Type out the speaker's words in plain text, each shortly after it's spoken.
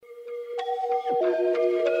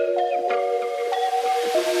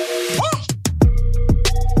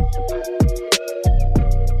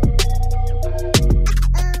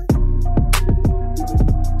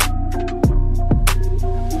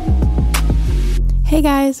Hey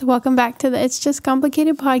guys, welcome back to the It's Just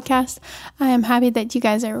Complicated podcast. I am happy that you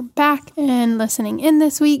guys are back and listening in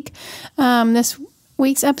this week. This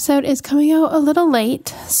week's episode is coming out a little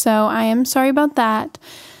late, so I am sorry about that.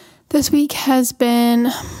 This week has been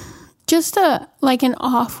just an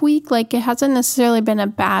off week. Like, it hasn't necessarily been a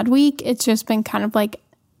bad week. It's just been kind of like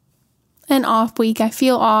an off week. I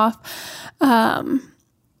feel off.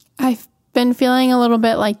 I've been feeling a little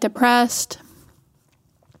bit depressed.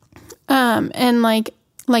 And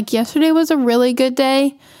yesterday was a really good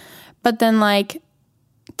day, but then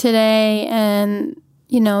today and,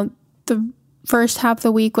 the first half of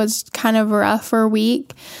the week was kind of a rougher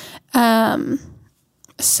week. So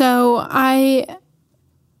I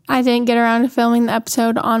didn't get around to filming the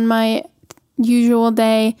episode on my usual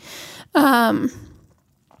day. And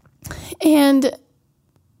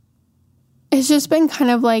it's just been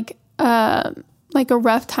kind of like a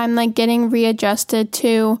rough time, getting readjusted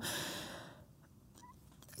to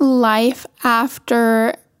life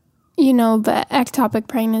after, the ectopic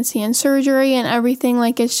pregnancy and surgery and everything.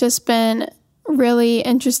 It's just been really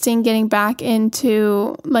interesting getting back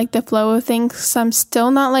into the flow of things. So I'm still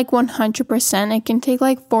not 100%. It can take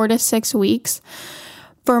 4 to 6 weeks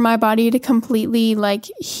for my body to completely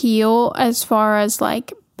heal as far as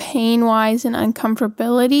pain wise and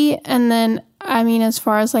uncomfortability. And then as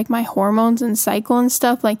far as my hormones and cycle and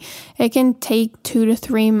stuff, it can take 2 to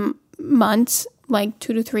 3 months, 2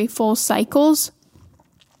 to 3 full cycles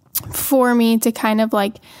for me to kind of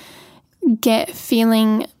get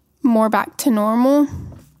feeling more back to normal.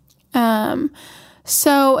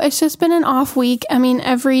 So it's just been an off week.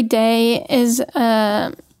 Every day is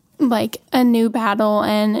a new battle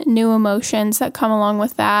and new emotions that come along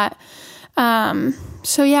with that.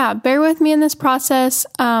 So yeah, bear with me in this process.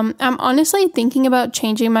 I'm honestly thinking about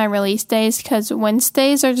changing my release days because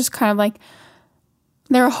Wednesdays are just kind of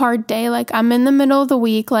they're a hard day. I'm in the middle of the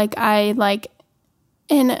week.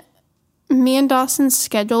 And me and Dawson's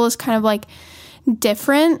schedule is kind of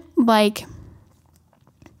different.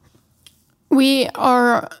 We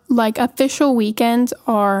are official weekends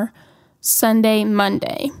are Sunday,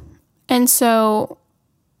 Monday. And so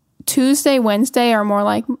Tuesday, Wednesday are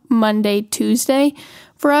more Monday, Tuesday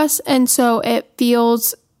for us. And so it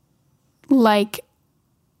feels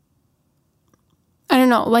I don't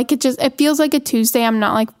know, it feels like a Tuesday. I'm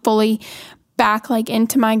not fully back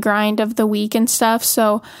into my grind of the week and stuff.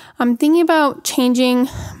 So I'm thinking about changing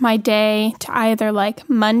my day to either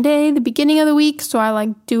Monday, the beginning of the week. So I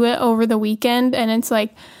do it over the weekend and it's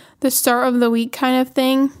the start of the week kind of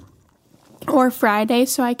thing, or Friday.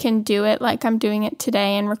 So I can do it I'm doing it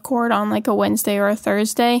today and record on a Wednesday or a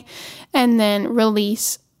Thursday and then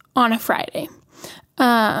release on a Friday.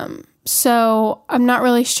 So I'm not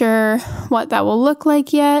really sure what that will look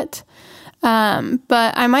like yet.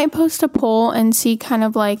 But I might post a poll and see kind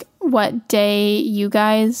of what day you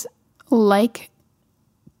guys like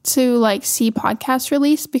to see podcasts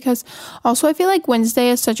released, because also I feel Wednesday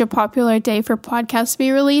is such a popular day for podcasts to be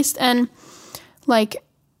released. And when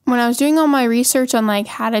I was doing all my research on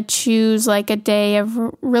how to choose a day of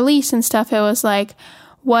release and stuff, it was look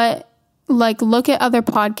at other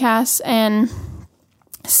podcasts and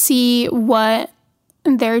see what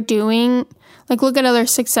they're doing. Look at other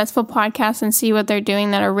successful podcasts and see what they're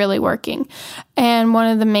doing that are really working. And one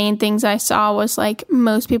of the main things I saw was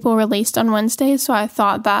most people released on Wednesdays. So I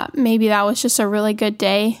thought that maybe that was just a really good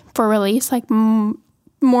day for release.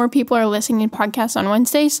 More people are listening to podcasts on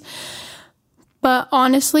Wednesdays. But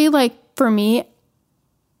honestly, for me,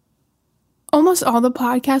 almost all the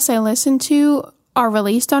podcasts I listen to are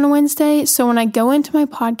released on a Wednesday. So when I go into my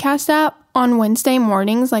podcast app on Wednesday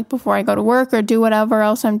mornings, before I go to work or do whatever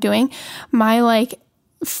else I'm doing, my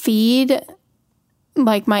feed,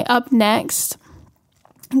 my up next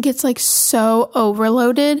gets so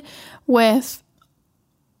overloaded with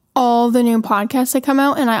all the new podcasts that come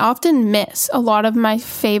out. And I often miss a lot of my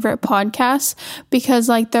favorite podcasts because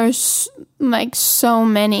there's so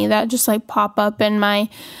many that just pop up in my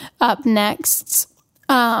up nexts.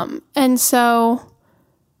 And so,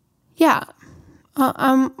 yeah.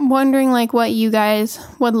 I'm wondering what you guys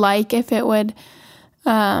would if it would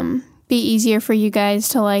be easier for you guys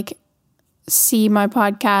to see my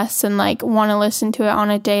podcasts and want to listen to it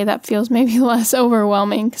on a day that feels maybe less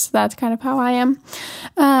overwhelming, because that's kind of how I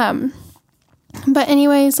am. But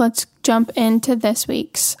anyways, let's jump into this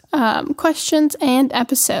week's questions and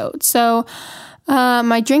episode. So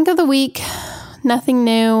my drink of the week, nothing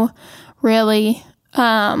new really.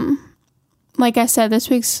 Like I said, this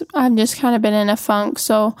week's I've just kind of been in a funk,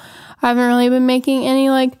 so I haven't really been making any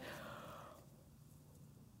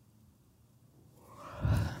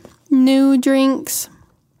new drinks.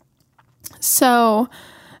 So,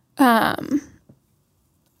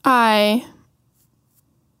 I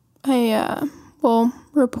will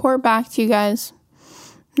report back to you guys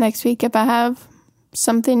next week if I have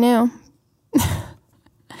something new.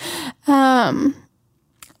 My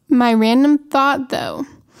random thought, though,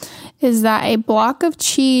 is that a block of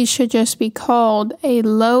cheese should just be called a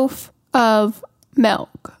loaf of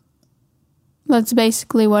milk. That's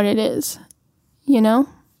basically what it is, you know?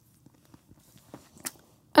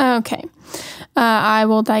 Okay. I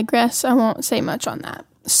will digress. I won't say much on that.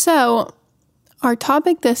 So, our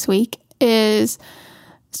topic this week is,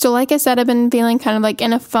 so like I said, I've been feeling kind of like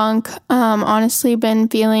in a funk. Honestly, been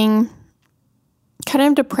feeling kind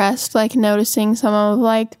of depressed, like noticing some of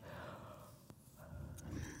like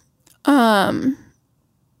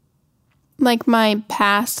my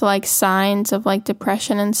past like signs of like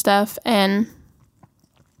depression and stuff. And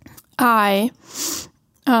I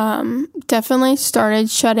definitely started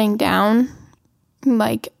shutting down.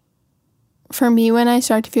 Like, for me, when I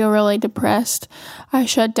start to feel really depressed, I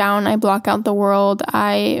shut down, I block out the world,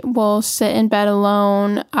 I will sit in bed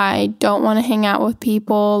alone, I don't want to hang out with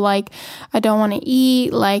people, like, I don't want to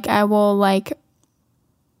eat, like, I will, like,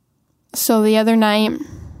 so the other night,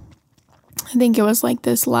 I think it was like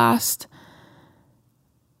this last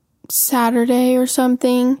Saturday or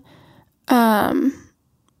something, I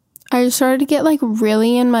just started to get like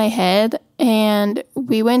really in my head, and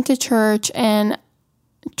we went to church, and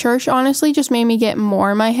church honestly just made me get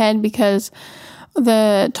more in my head because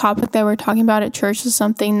the topic that we're talking about at church is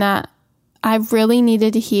something that I really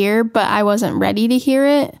needed to hear, but I wasn't ready to hear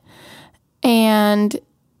it. And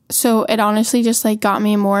so it honestly just like got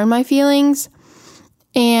me more in my feelings.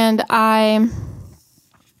 And I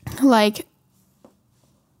like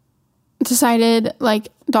decided, like,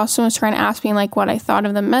 Dawson was trying to ask me like what I thought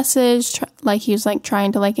of the message, like he was like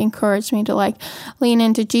trying to like encourage me to like lean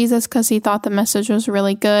into Jesus because he thought the message was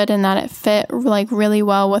really good and that it fit like really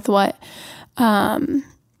well with what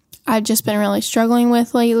I've just been really struggling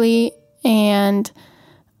with lately. And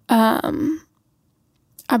I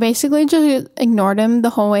basically just ignored him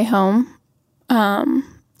the whole way home,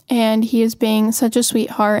 and he was being such a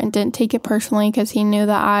sweetheart and didn't take it personally because he knew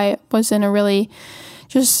that I was in a really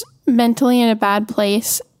just mentally in a bad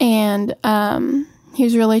place, and he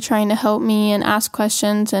was really trying to help me and ask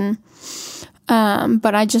questions, and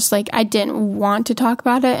but I just like I didn't want to talk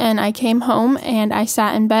about it, and I came home and I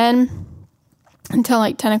sat in bed until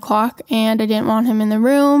like 10 o'clock, and I didn't want him in the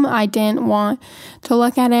room. I didn't want to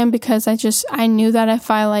look at him because I knew that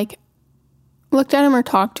if I like looked at him or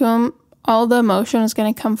talked to him, all the emotion was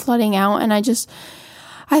going to come flooding out, and I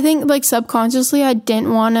think like subconsciously I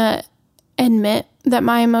didn't want to admit that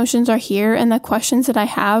my emotions are here and the questions that I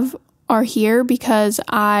have are here because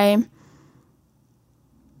I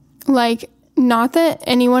like, not that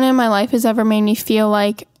anyone in my life has ever made me feel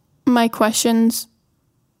like my questions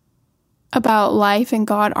about life and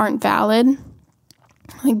God aren't valid.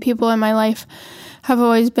 Like, people in my life have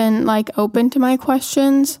always been like open to my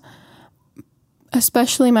questions,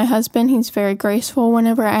 especially my husband. He's very graceful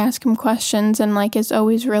whenever I ask him questions and like is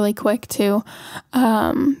always really quick to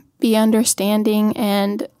be understanding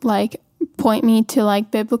and like point me to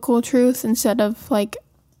like biblical truth instead of like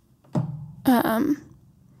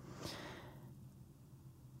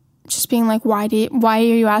just being like, why are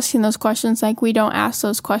you asking those questions? Like, we don't ask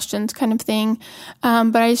those questions kind of thing.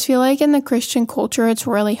 But I just feel like in the Christian culture, it's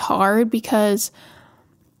really hard because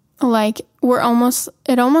like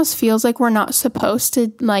it almost feels like we're not supposed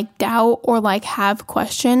to like doubt or like have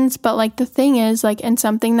questions. But like the thing is, like, and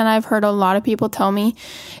something that I've heard a lot of people tell me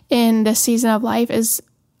in this season of life is,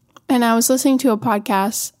 and I was listening to a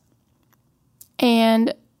podcast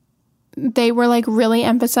and they were like really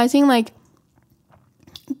emphasizing like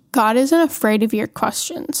God isn't afraid of your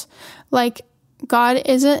questions. Like, God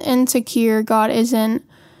isn't insecure. God isn't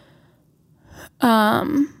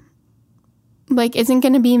like isn't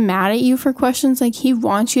going to be mad at you for questions. Like, he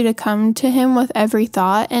wants you to come to him with every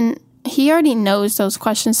thought, and he already knows those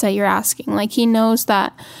questions that you're asking. Like, he knows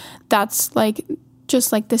that that's like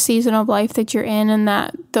just like the season of life that you're in, and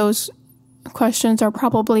that those questions are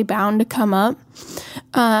probably bound to come up.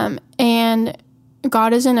 And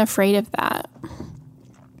God isn't afraid of that.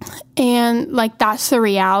 And like, that's the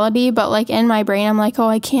reality. But like in my brain, I'm like, oh,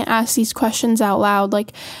 I can't ask these questions out loud.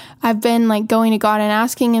 Like, I've been like going to God and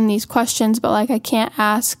asking him these questions, but like I can't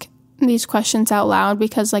ask these questions out loud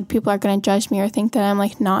because like people are going to judge me or think that I'm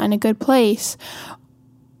like not in a good place,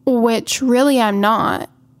 which really I'm not.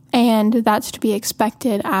 And that's to be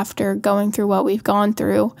expected after going through what we've gone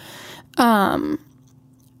through. And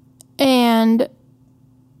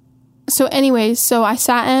so I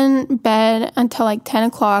sat in bed until like 10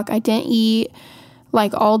 o'clock. I didn't eat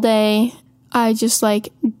like all day. I just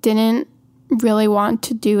like didn't really want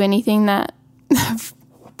to do anything that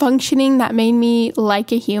functioning that made me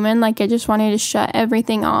like a human. Like I just wanted to shut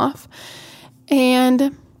everything off.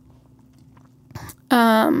 And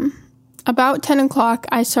about 10 o'clock,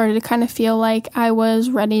 I started to kind of feel like I was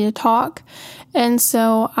ready to talk. And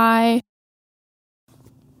so I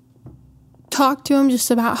talked to him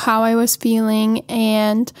just about how I was feeling.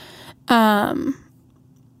 And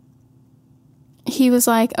he was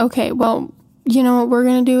like, okay, well, you know what we're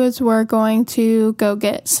going to do is we're going to go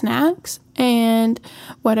get snacks and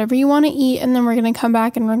whatever you want to eat. And then we're going to come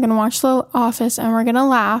back and we're going to watch The Office and we're going to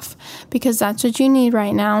laugh because that's what you need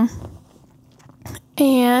right now.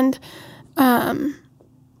 And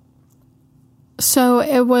so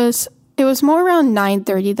it was more around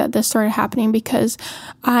 9:30 that this started happening because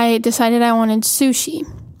I decided I wanted sushi.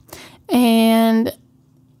 And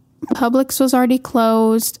Publix was already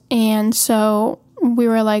closed, and so we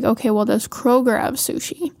were like, okay, well, does Kroger have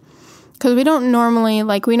sushi? Because we normally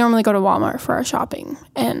go to Walmart for our shopping,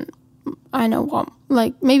 and I know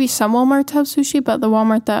maybe some Walmarts have sushi, but the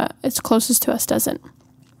Walmart that is closest to us doesn't.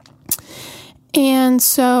 And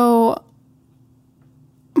so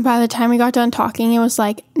by the time we got done talking, it was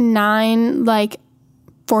like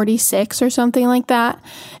 9:46 or something like that,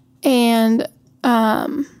 and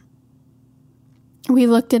we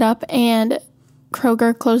looked it up, and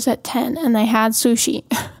Kroger closed at 10, and they had sushi.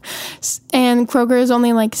 And Kroger is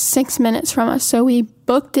only like 6 minutes from us, so we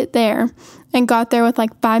booked it there and got there with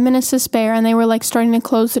like 5 minutes to spare, and they were like starting to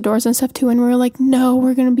close the doors and stuff too, and we were like, no,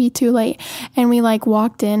 we're gonna be too late. And we like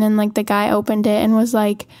walked in, and like the guy opened it and was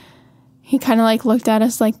like, he kind of like looked at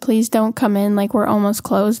us like, please don't come in, like we're almost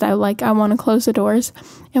closed. I want to close the doors.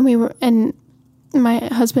 And my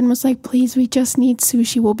husband was like, please, we just need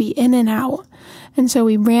sushi, we'll be in and out. And so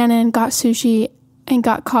we ran in, got sushi, and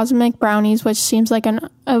got cosmic brownies, which seems like a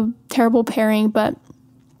terrible pairing, but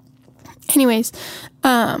anyways,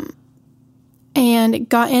 and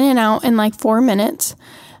got in and out in like 4 minutes.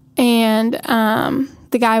 And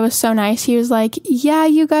the guy was so nice. He was like, yeah,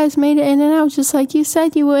 you guys made it in and out just like you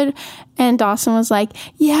said you would. And Dawson was like,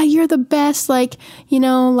 yeah, you're the best. Like, you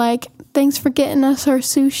know, like, thanks for getting us our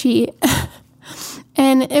sushi.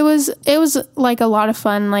 And it was like a lot of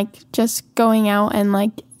fun, like just going out and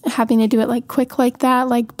like having to do it like quick like that,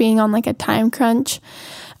 like being on like a time crunch.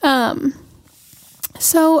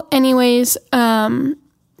 So anyways,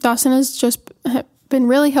 Dawson has just been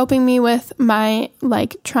really helping me with my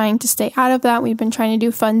like trying to stay out of that. We've been trying to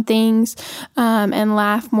do fun things and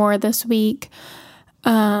laugh more this week.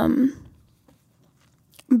 But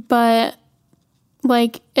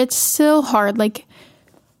like it's still hard. Like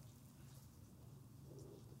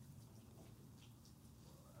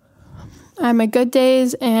I have my good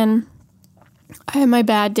days and I have my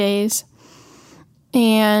bad days.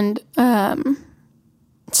 And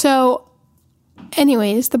so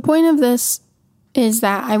anyways, the point of this is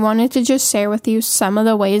that I wanted to just share with you some of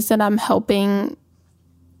the ways that I'm helping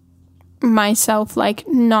myself, like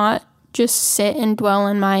not just sit and dwell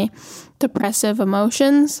in my depressive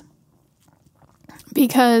emotions.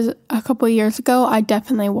 Because a couple of years ago, I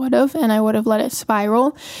definitely would have, and I would have let it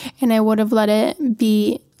spiral, and I would have let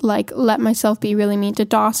myself be really mean to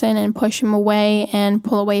Dawson and push him away and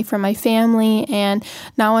pull away from my family and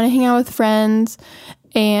not want to hang out with friends.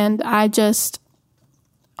 And I'm just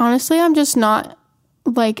not,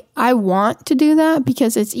 like, I want to do that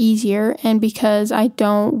because it's easier and because I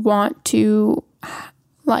don't want to,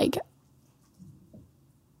 like,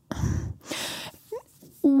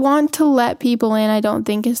 want to let people in. I don't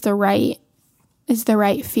think is the right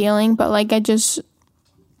feeling, but like I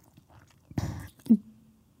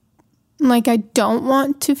don't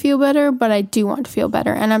want to feel better, but I do want to feel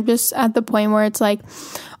better. And I'm just at the point where it's like,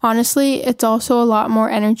 honestly, it's also a lot more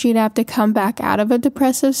energy to have to come back out of a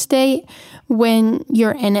depressive state when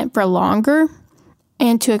you're in it for longer,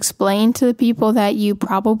 and to explain to the people that you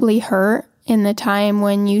probably hurt in the time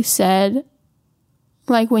when you said,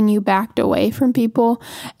 like when you backed away from people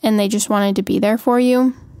and they just wanted to be there for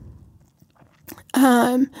you.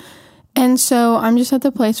 And so I'm just at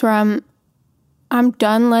the place where I'm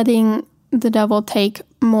done letting the devil take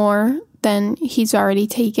more than he's already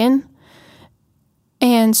taken.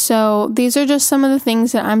 And so these are just some of the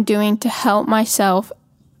things that I'm doing to help myself,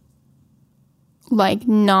 like,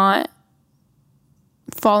 not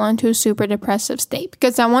fall into a super depressive state,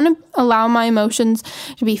 because I want to allow my emotions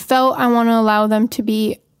to be felt. I want to allow them to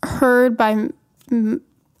be heard by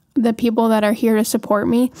the people that are here to support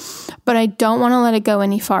me, but I don't want to let it go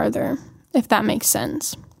any farther, if that makes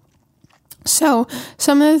sense. So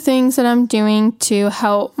some of the things that I'm doing to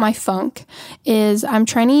help my funk is I'm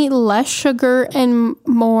trying to eat less sugar and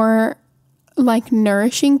more like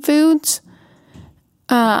nourishing foods.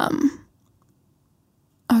 Also,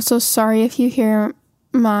 sorry if you hear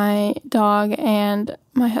my dog and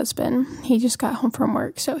my husband. He just got home from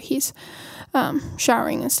work, so he's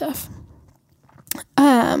showering and stuff.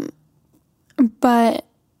 But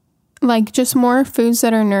like just more foods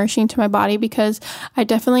that are nourishing to my body, because I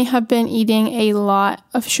definitely have been eating a lot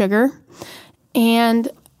of sugar, and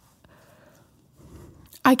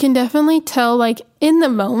I can definitely tell, like, in the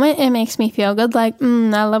moment it makes me feel good, like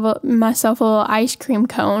I love myself a little ice cream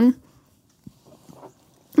cone,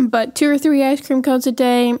 but 2 or 3 ice cream cones a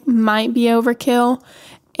day might be overkill,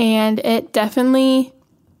 and it definitely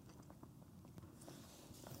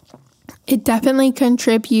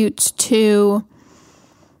contributes to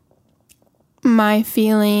my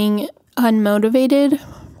feeling unmotivated,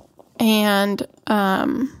 and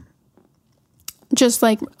just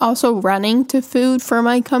like also running to food for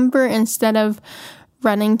my comfort instead of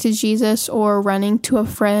running to Jesus or running to a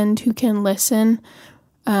friend who can listen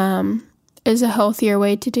is a healthier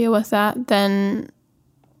way to deal with that than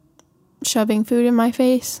shoving food in my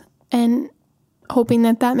face and hoping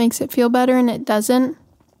that that makes it feel better, and it doesn't.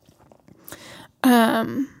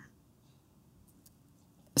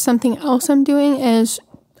 Something else I'm doing is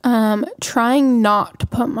trying not to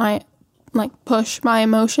push my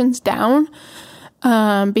emotions down,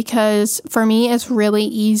 because for me it's really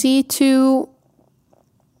easy to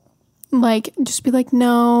like just be like,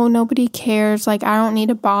 no, nobody cares, like I don't need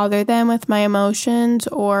to bother them with my emotions,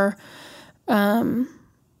 or denying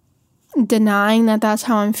that that's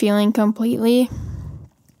how I'm feeling completely.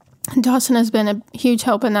 Dawson has been a huge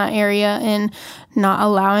help in that area in not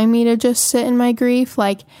allowing me to just sit in my grief.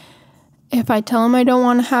 Like, if I tell him I don't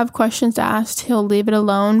want to have questions asked, he'll leave it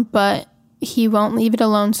alone, but he won't leave it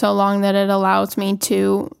alone so long that it allows me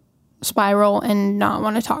to spiral and not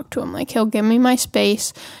want to talk to him. Like, he'll give me my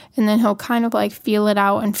space, and then he'll kind of like feel it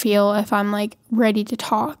out and feel if I'm like ready to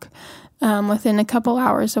talk within a couple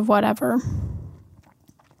hours of whatever.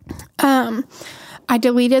 I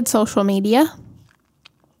deleted social media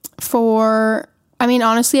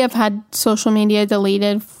honestly, I've had social media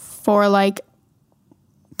deleted for like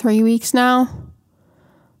 3 weeks now,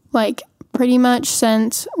 like pretty much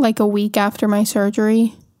since like a week after my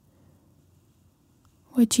surgery,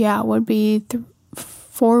 which would be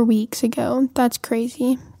 4 weeks ago. That's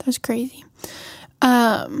crazy.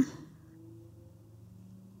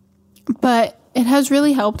 But it has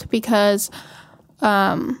really helped because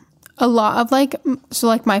a lot of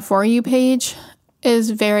my For You page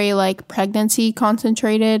is very like pregnancy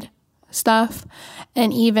concentrated stuff,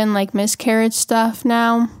 and even like miscarriage stuff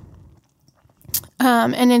now.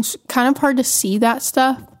 And it's kind of hard to see that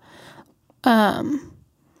stuff. And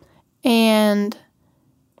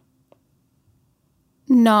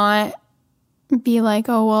not be like,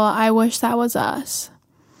 oh, well, I wish that was us.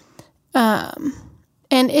 And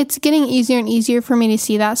it's getting easier and easier for me to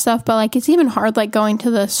see that stuff, but like, it's even hard, like going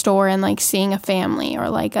to the store and like seeing a family or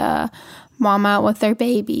like a mom out with their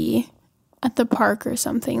baby at the park or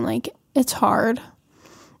something. Like, it's hard.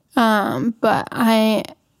 But I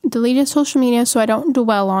deleted social media so I don't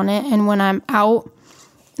dwell on it. And when I'm out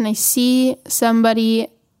and I see somebody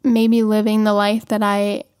maybe living the life that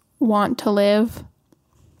I want to live,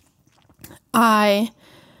 I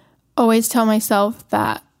always tell myself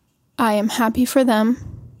that I am happy for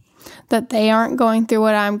them, that they aren't going through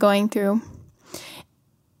what I'm going through,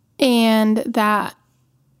 and that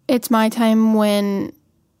it's my time when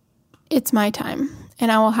it's my time,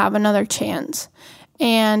 and I will have another chance.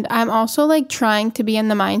 And I'm also like trying to be in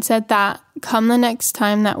the mindset that come the next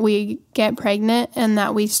time that we get pregnant and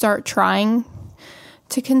that we start trying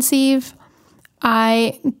to conceive,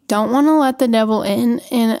 I don't want to let the devil in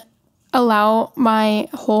and allow my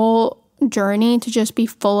whole journey to just be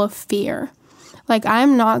full of fear. Like,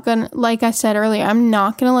 like I said earlier, I'm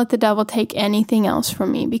not going to let the devil take anything else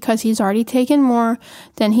from me, because he's already taken more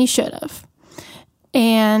than he should have.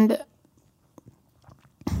 And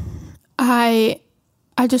I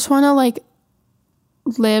just want to like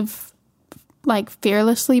live like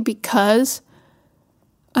fearlessly, because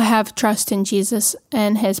I have trust in Jesus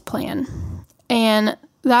and his plan. And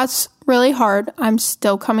that's really hard. I'm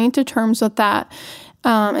still coming to terms with that.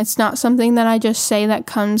 It's not something that I just say that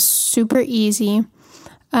comes super easy,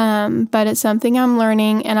 but it's something I'm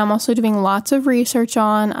learning, and I'm also doing lots of research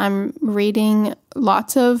on. I'm reading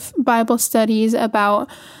lots of Bible studies about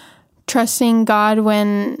trusting God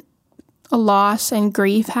when a loss and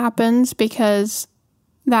grief happens, because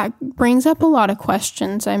that brings up a lot of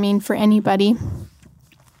questions, I mean, for anybody.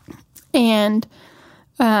 And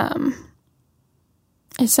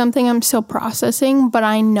it's something I'm still processing, but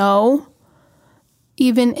I know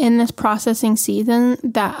even in this processing season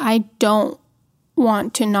that I don't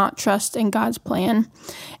want to not trust in God's plan.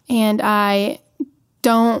 And I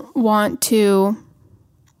don't want to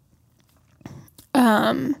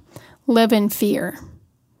live in fear.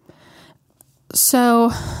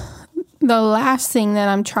 So the last thing that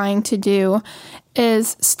I'm trying to do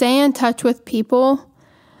is stay in touch with people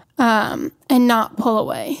and not pull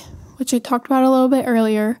away, which I talked about a little bit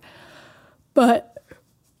earlier. But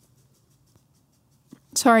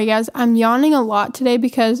sorry guys, I'm yawning a lot today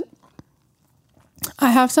because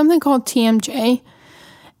I have something called TMJ.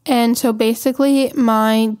 And so basically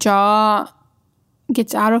my jaw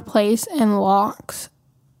gets out of place and locks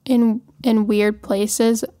in weird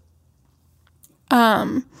places.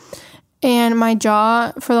 And my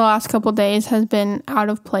jaw for the last couple days has been out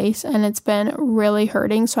of place and it's been really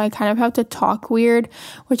hurting. So I kind of have to talk weird,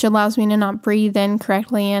 which allows me to not breathe in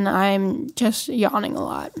correctly. And I'm just yawning a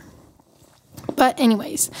lot. But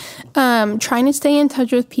anyways, trying to stay in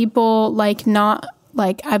touch with people,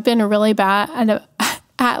 I've been really bad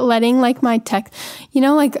at letting my text,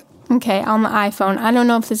 okay, on the iPhone. I don't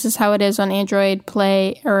know if this is how it is on Android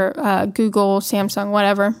Play or Google, Samsung,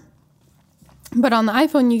 whatever. But on the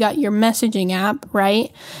iPhone, you got your messaging app, right?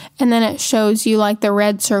 And then it shows you the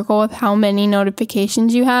red circle with how many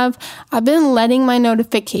notifications you have. I've been letting my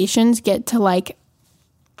notifications get to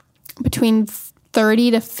between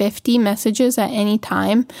 30 to 50 messages at any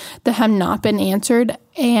time that have not been answered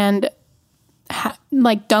and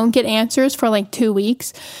don't get answers for 2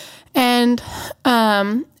 weeks. And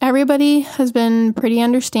everybody has been pretty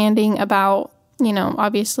understanding about,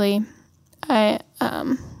 obviously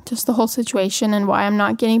just the whole situation and why I'm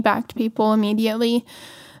not getting back to people immediately.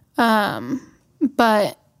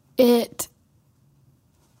 But it's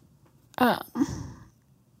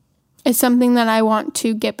something that I want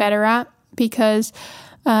to get better at because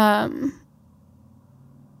the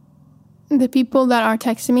people that are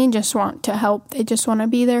texting me just want to help. They just want to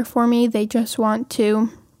be there for me. They just want to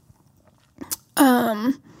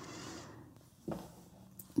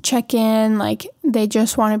check in. They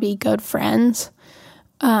just want to be good friends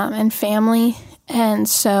and family. And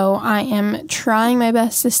so I am trying my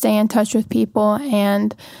best to stay in touch with people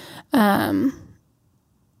and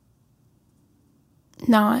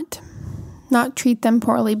not treat them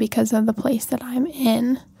poorly because of the place that I'm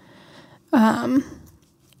in.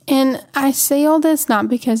 And I say all this not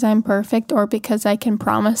because I'm perfect or because I can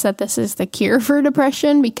promise that this is the cure for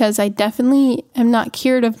depression, because I definitely am not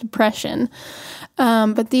cured of depression.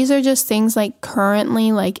 But these are just things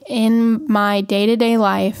currently in my day-to-day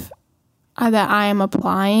life that I am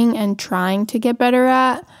applying and trying to get better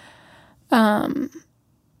at.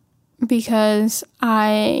 Because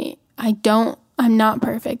I'm not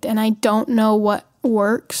perfect and I don't know what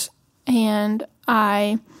works, and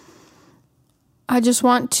I just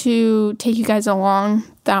want to take you guys along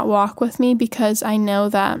that walk with me because I know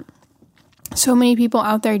that so many people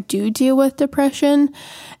out there do deal with depression,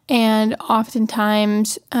 and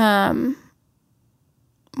oftentimes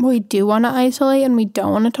we do want to isolate and we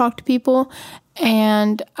don't want to talk to people,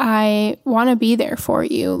 and I want to be there for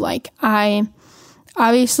you. I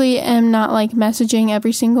obviously am not messaging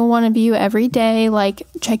every single one of you every day,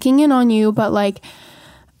 checking in on you, but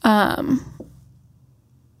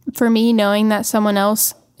for me, knowing that someone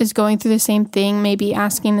else is going through the same thing, maybe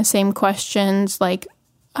asking the same questions,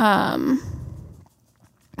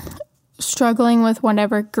 struggling with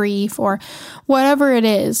whatever grief or whatever it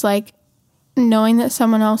is, knowing that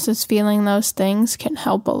someone else is feeling those things can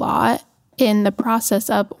help a lot in the process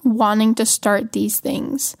of wanting to start these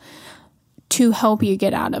things to help you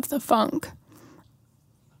get out of the funk.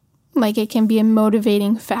 It can be a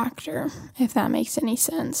motivating factor, if that makes any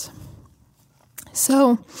sense.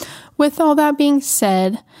 So, with all that being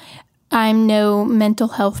said, I'm no mental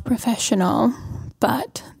health professional,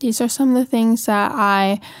 but these are some of the things that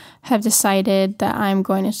I have decided that I'm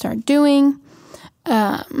going to start doing.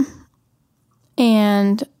 And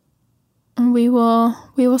we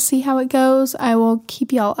will see how it goes. I will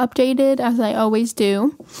keep y'all updated as I always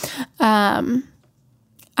do. I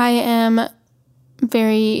am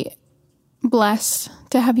very blessed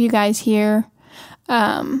to have you guys here.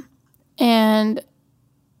 And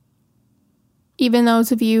even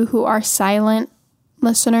those of you who are silent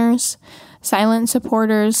listeners, silent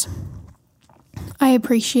supporters, I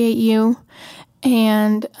appreciate you.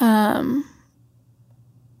 And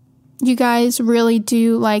you guys really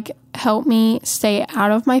do help me stay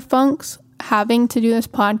out of my funks. Having to do this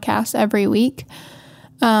podcast every week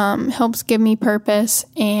helps give me purpose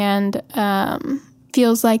and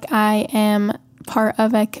feels like I am part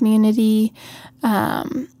of a community.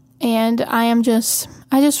 And I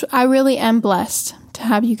really am blessed to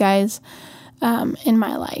have you guys in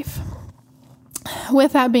my life.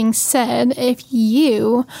 With that being said, if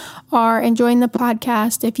you are enjoying the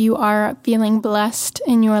podcast, if you are feeling blessed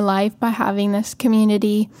in your life by having this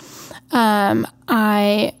community,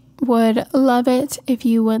 I would love it if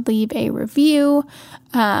you would leave a review,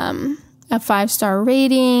 a 5-star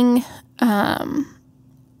rating,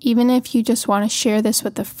 even if you just want to share this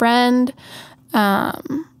with a friend.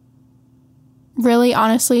 Really,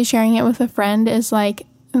 honestly, sharing it with a friend is like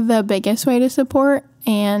the biggest way to support.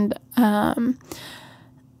 And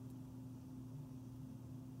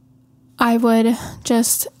I would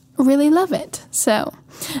just really love it. So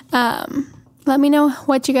let me know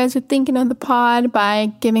what you guys are thinking of the pod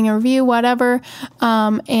by giving a review, whatever.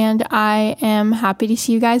 And I am happy to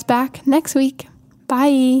see you guys back next week.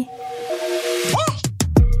 Bye.